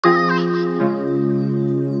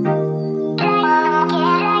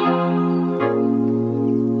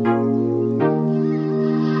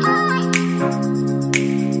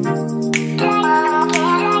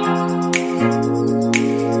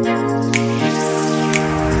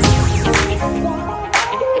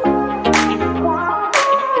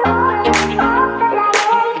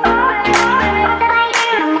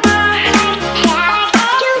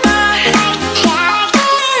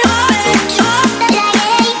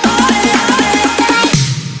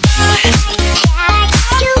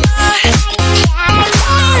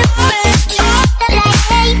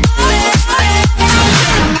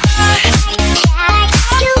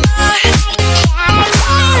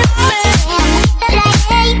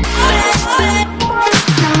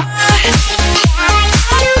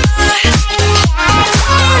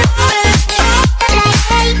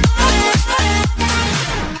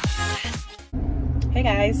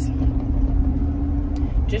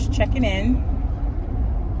just checking in.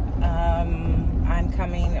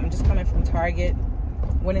 I'm just coming from Target.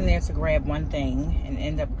 Went in there to grab one thing and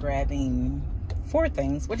end up grabbing 4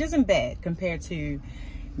 things, which isn't bad compared to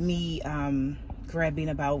me grabbing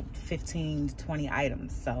about 15 to 20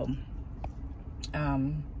 items. So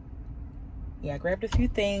yeah, I grabbed a few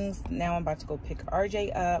things. Now I'm about to go pick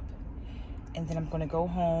RJ up, and then I'm gonna go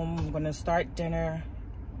home. I'm gonna start dinner.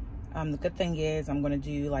 The good thing is I'm gonna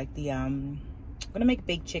do like the I'm gonna make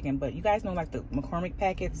baked chicken, but you guys know like the McCormick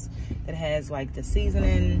packets that has like the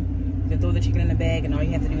seasoning. You can throw the chicken in the bag, and all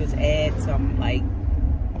you have to do is add some, like,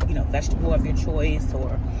 you know, vegetable of your choice,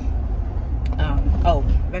 or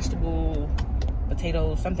vegetable,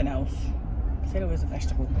 potato, something else. Potato is a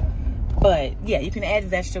vegetable, but yeah, you can add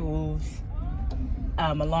vegetables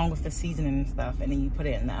along with the seasoning and stuff, and then you put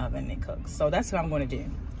it in the oven and it cooks. So that's what I'm going to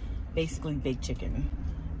do, basically baked chicken.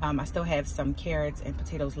 I still have some carrots and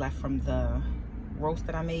potatoes left from the roast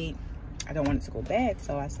that I made. I don't want it to go bad,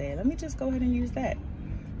 so I said let me just go ahead and use that,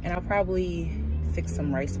 and I'll probably fix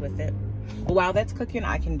some rice with it. But while that's cooking,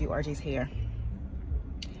 I can do RJ's hair.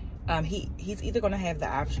 He's either going to have the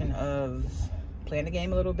option of playing the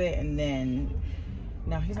game a little bit, and then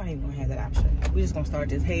no, he's not even going to have that option. We're just going to start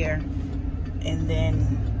his hair, and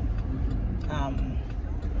then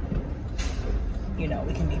you know,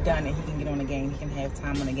 we can be done and he can get on the game. He can have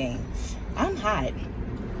time on the game. I'm hot.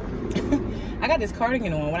 I got this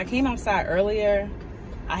cardigan on. When I came outside earlier,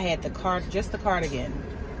 I had just the cardigan,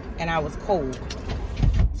 and I was cold.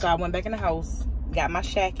 So I went back in the house, got my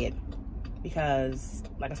shacket, because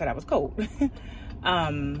like I said, I was cold.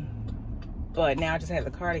 But now I just have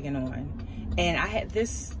the cardigan on, and I had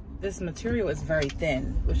this material is very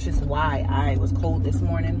thin, which is why I was cold this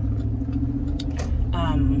morning.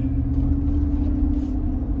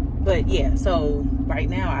 But yeah, so right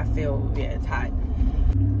now I feel, yeah, it's hot.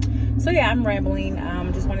 So yeah, I'm rambling.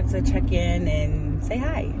 Just wanted to check in and say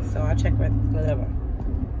hi. So I'll check with whatever.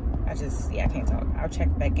 I can't talk. I'll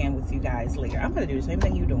check back in with you guys later. I'm gonna do the same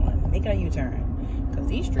thing you doing, making a U-turn, because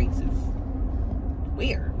these streets is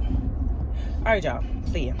weird. All right, y'all.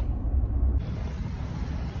 See ya.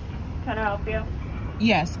 Can I help you?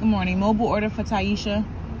 Yes. Good morning. Mobile order for Taisha.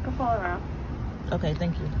 You can follow around. Okay.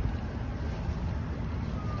 Thank you.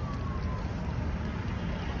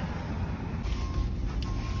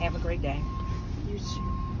 Have a great day. You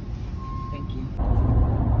too. Thank you.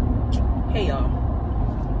 Hey, y'all.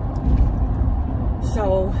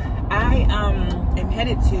 So I am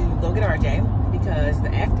headed to go get RJ because the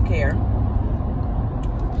aftercare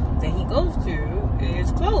that he goes to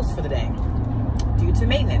is closed for the day due to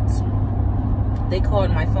maintenance. They called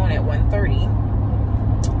my phone at 1:30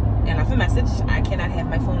 and left a message. I cannot have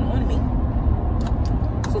my phone on me.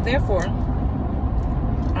 So therefore,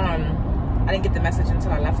 I didn't get the message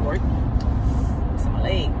until I left work. So my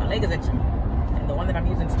leg is itching, and the one that I'm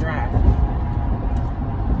using to drive.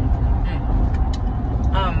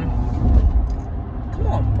 Come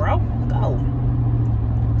on, bro, go.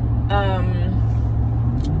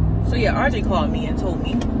 So yeah, RJ called me and told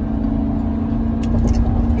me.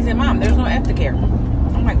 He said, "Mom, there's no aftercare."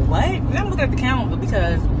 I'm like, "What?" And I'm looking at the calendar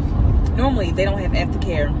because normally they don't have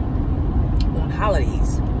aftercare on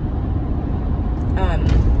holidays.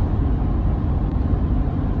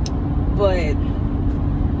 But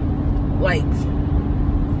like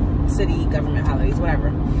city government holidays,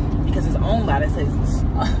 whatever, because it's owned by the citizens.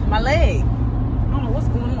 My leg, I don't know what's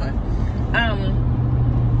going on.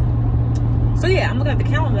 So yeah, I'm looking at the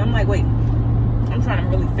calendar. I'm like, wait, I'm trying to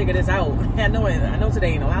really figure this out. I know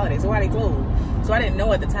today ain't no holiday, so why they closed? So I didn't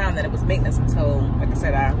know at the time that it was maintenance until, like I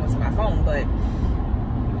said, I went to my phone. But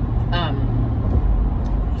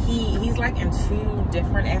he's like in 2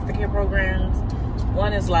 different aftercare programs.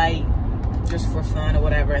 One is like just for fun or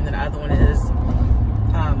whatever, and then the other one is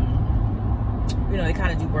you know, they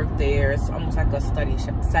kind of do work there. It's almost like a study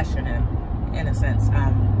session in a sense.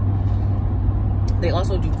 They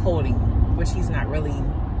also do coding, which he's not really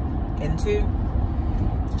into.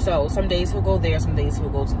 So some days he'll go there, some days he'll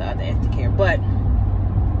go to the other aftercare. But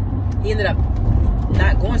he ended up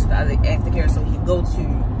not going to the other aftercare, so he'd go to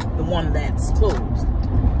the one that's closed.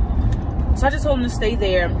 So I just told him to stay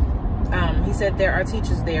there. He said there are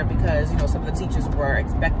teachers there because, you know, some of the teachers were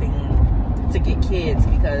expecting to get kids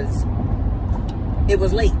because it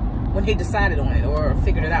was late when they decided on it or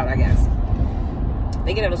figured it out, I guess.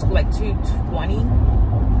 They get out of school like 2:20,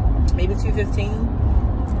 maybe 2:15.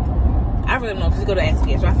 I really don't know because we go to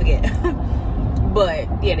aftercare, so I forget. But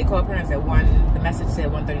yeah, they called parents at 1. The message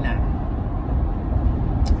said 1:39.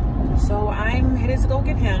 So I'm headed to go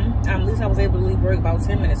get him. At least I was able to leave work about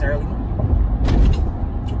 10 minutes early.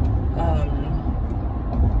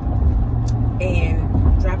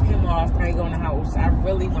 And drop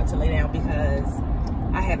really want to lay down because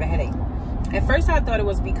I have a headache. At first I thought it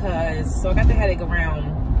was because, so I got the headache around,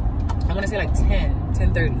 I want to say like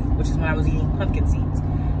 10:30, which is when I was eating pumpkin seeds.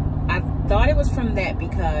 I thought it was from that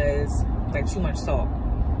because like too much salt.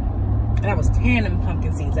 And I was tearing them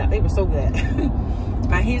pumpkin seeds out. They were so good.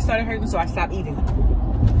 My head started hurting, so I stopped eating them.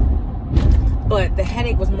 But the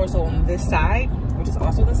headache was more so on this side, which is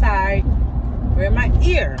also the side where my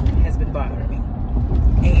ear has been bothering me.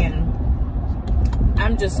 And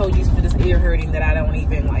I'm just so used to this ear hurting that I don't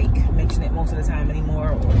even like mention it most of the time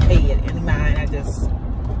anymore or pay it any mind. I just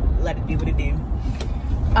let it do what it do.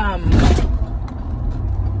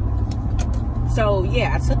 So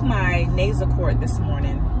yeah, I took my Nasacort this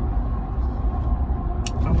morning.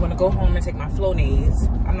 I'm gonna go home and take my Flonase.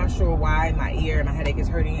 I'm not sure why my ear and my headache is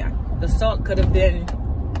hurting. The salt could have been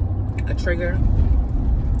a trigger.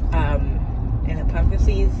 And the pumpkin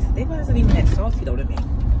seeds, they wasn't even that salty though to me.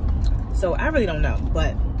 So I really don't know,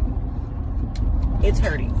 but it's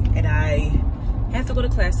hurting. And I have to go to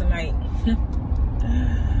class tonight.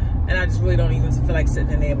 And I just really don't even feel like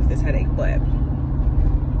sitting in there with this headache, but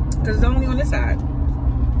because it's only on this side.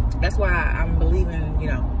 That's why I'm believing, you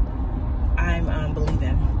know, I'm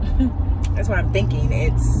believing. That's why I'm thinking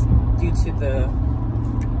it's due to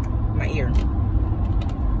my ear.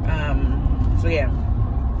 So yeah,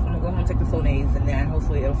 I'm gonna go home and take the Flonase, and then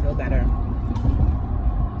hopefully it'll feel better.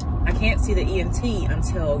 I can't see the ENT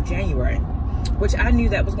until January, which I knew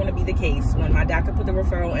that was going to be the case when my doctor put the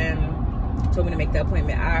referral in, told me to make the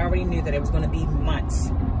appointment. I already knew that it was going to be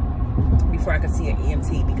months before I could see an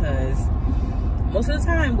ENT, because most of the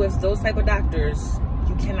time with those type of doctors,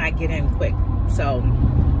 you cannot get in quick. So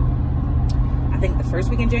I think the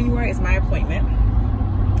first week in January is my appointment.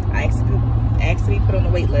 I asked to be put on the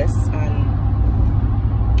wait list,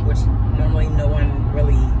 which normally no one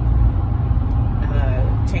really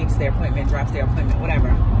changes their appointment, drops their appointment, whatever.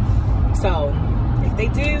 So if they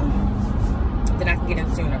do, then I can get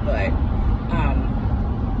in sooner. But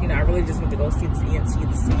you know, I really just need to go see this ENT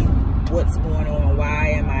to see what's going on. Why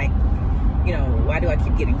am I, you know, why do I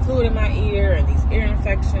keep getting fluid in my ear and these ear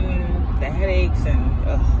infections, the headaches,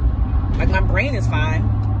 and like my brain is fine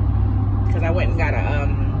because I went and got a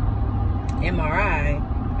MRI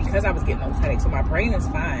because I was getting those headaches. So my brain is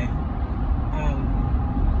fine.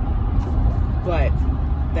 But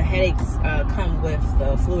the headaches come with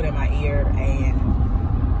the fluid in my ear,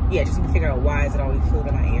 and yeah, just need to figure out why is it always fluid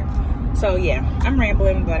in my ear. So yeah, I'm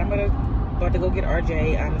rambling, but I'm about to go get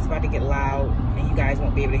RJ. It's about to get loud, and you guys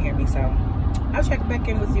won't be able to hear me. So I'll check back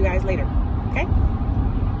in with you guys later. Okay?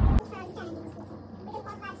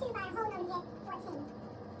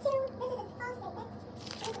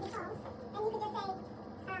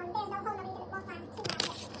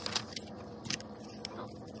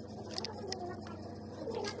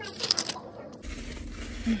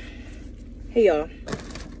 Hey y'all,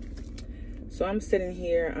 so I'm sitting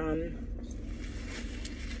here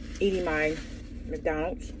eating my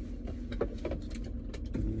McDonald's.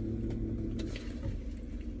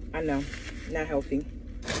 I know, not healthy,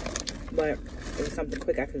 but it was something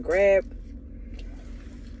quick I could grab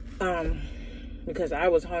because I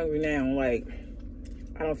was hungry now. Like,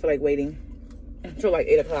 I don't feel like waiting until like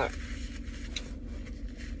 8 o'clock,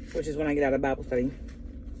 which is when I get out of Bible study.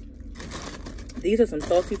 These are some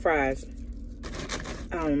salty fries.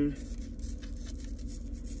 Can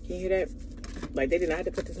you hear that? Like, they did not have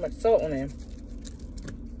to put this much salt on them.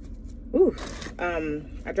 Ooh.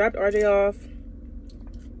 I dropped RJ off,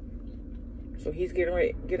 so he's getting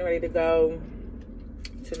ready to go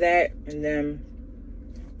to that. And then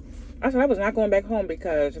I said I was not going back home,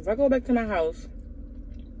 because if I go back to my house,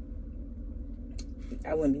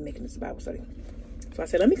 I wouldn't be making this Bible study. So I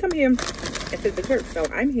said, let me come here and sit the church. So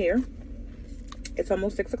I'm here. It's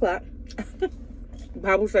almost 6 o'clock.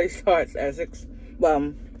 Bible study starts at 6.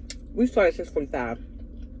 Well, we start at 6:45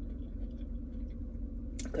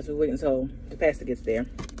 because we wait until the pastor gets there.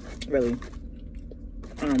 Really,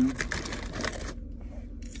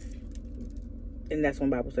 and that's when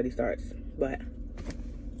Bible study starts. But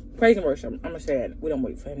praise and worship, I'm gonna say it. We don't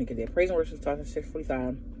wait for him to get there. Praise and worship starts at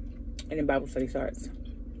 6:45, and then Bible study starts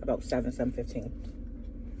about 7:15.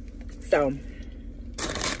 So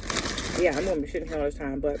yeah, I'm gonna be sitting here all this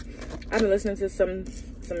time, but I've been listening to some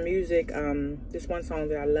music. This one song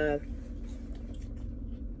that I love.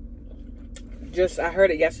 I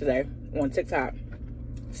heard it yesterday on TikTok.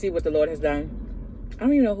 See What the Lord Has Done. I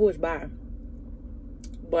don't even know who it's by,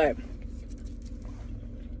 but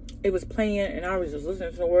it was playing, and I was just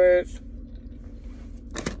listening to the words,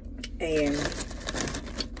 and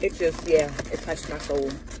it just, yeah, it touched my soul.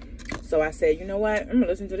 So I said, you know what? I'm gonna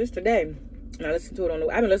listen to this today. And I listened to it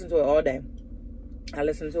I've been listening to it all day. I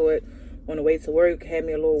listened to it on the way to work, had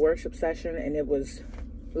me a little worship session, and it was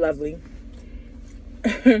lovely.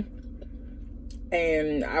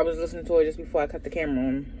 And I was listening to it just before I cut the camera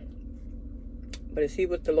on. But see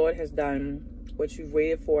what the Lord has done. What you've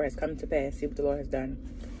waited for has come to pass. See what the Lord has done.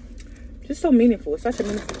 Just so meaningful. It's such a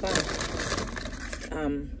meaningful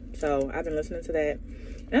song. So I've been listening to that.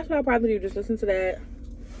 And that's what I'll probably do. Just listen to that.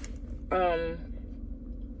 I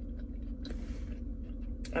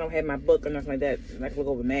don't have my book or nothing like that. I can look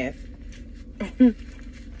over math.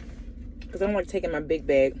 Because I don't like taking my big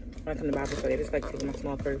bag when I come to Bible study. I just like taking my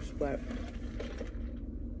small purse. But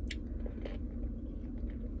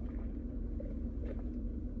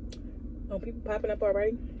oh, people popping up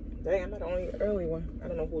already? Dang, I'm not the only early one. I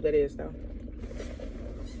don't know who that is though.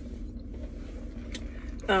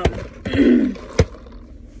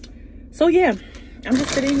 So yeah, I'm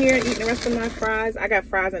just sitting here eating the rest of my fries. I got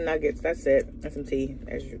fries and nuggets. That's it. And some tea,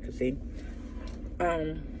 as you can see.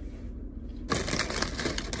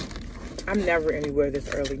 I'm never anywhere this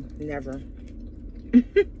early. Never.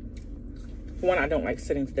 One, I don't like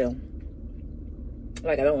sitting still.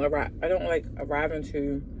 Like I don't like arriving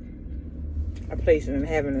to a place and then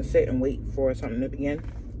having to sit and wait for something to begin.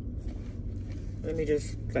 Let me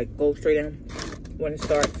just like go straight in when it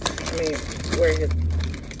starts. I mean, where is it?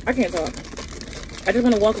 I can't talk. I just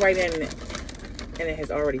want to walk right in and it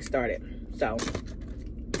has already started. So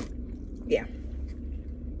yeah,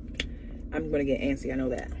 I'm gonna get antsy. I know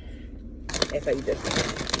that if I eat this.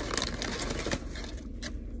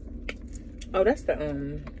 Oh, that's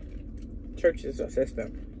the church's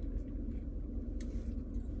assistant.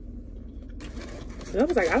 I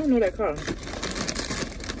was like, I don't know that car.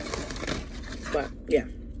 But, yeah.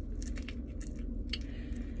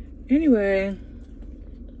 Anyway.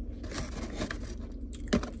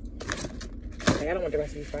 Like, I don't want the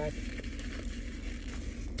rest of these fries.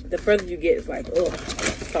 The further you get, it's like, ugh,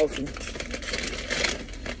 salty.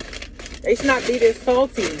 They should not be this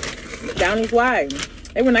salty. McDonald's, why?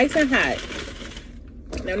 They were nice and hot.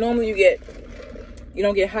 Now, normally you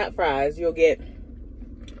don't get hot fries. You'll get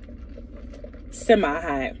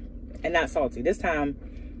semi-hot and not salty. This time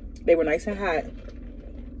they were nice and hot,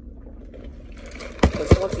 but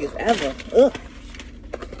salty as ever. Ugh.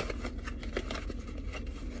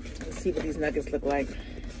 Let's see what these nuggets look like.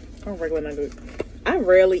 Oh, regular nuggets. I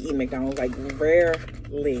rarely eat McDonald's, like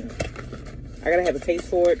rarely. I gotta have a taste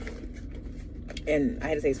for it, and I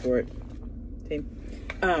had a taste for it. See?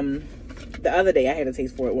 The other day I had a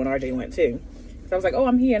taste for it when RJ went too. So I was like, oh,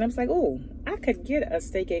 I'm here, and I was like, oh, I could get a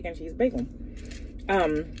steak, egg, and cheese bagel.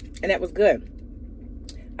 And that was good.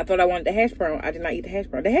 I thought I wanted the hash brown. I did not eat the hash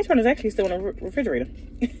brown. The hash brown is actually still in the refrigerator.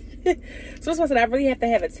 So that's why I said I really have to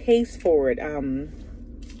have a taste for it.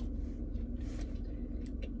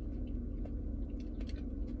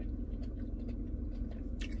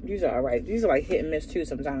 These are alright. These are like hit and miss too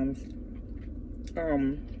sometimes.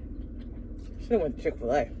 Should have went to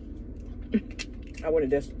Chick-fil-A. I would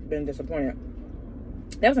have just been disappointed.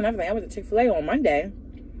 That was another thing. I went to Chick-fil-A on Monday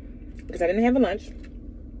because I didn't have a lunch.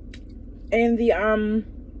 And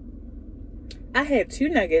I had 2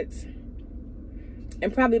 nuggets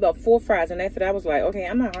and probably about 4 fries. And after that, I was like, okay,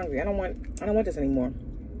 I'm not hungry. I don't want this anymore.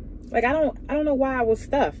 Like I don't know why I was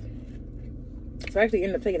stuffed. So I actually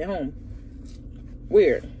ended up taking it home.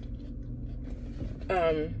 Weird.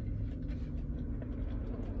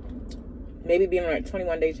 Maybe being on a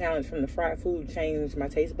 21-day challenge from the fried food changed my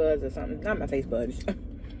taste buds or something. Not my taste buds.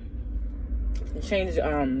 It changed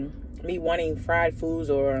me wanting fried foods,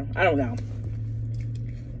 or I don't know.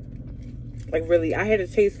 Like really, I had a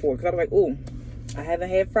taste for it because I was like, ooh, I haven't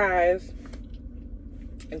had fries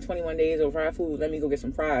in 21 days or fried food. Let me go get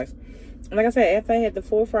some fries. And like I said, after I had the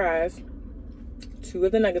 4 fries, 2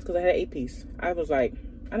 of the nuggets, because I had an 8-piece, I was like,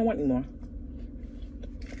 I don't want any more.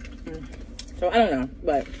 So I don't know,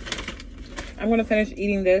 but I'm gonna finish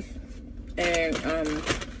eating this, and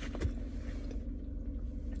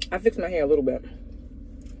I fixed my hair a little bit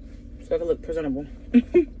so I can look presentable.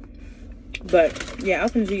 But yeah, I'll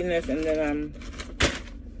finish eating this, and then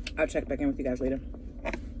I'll check back in with you guys later.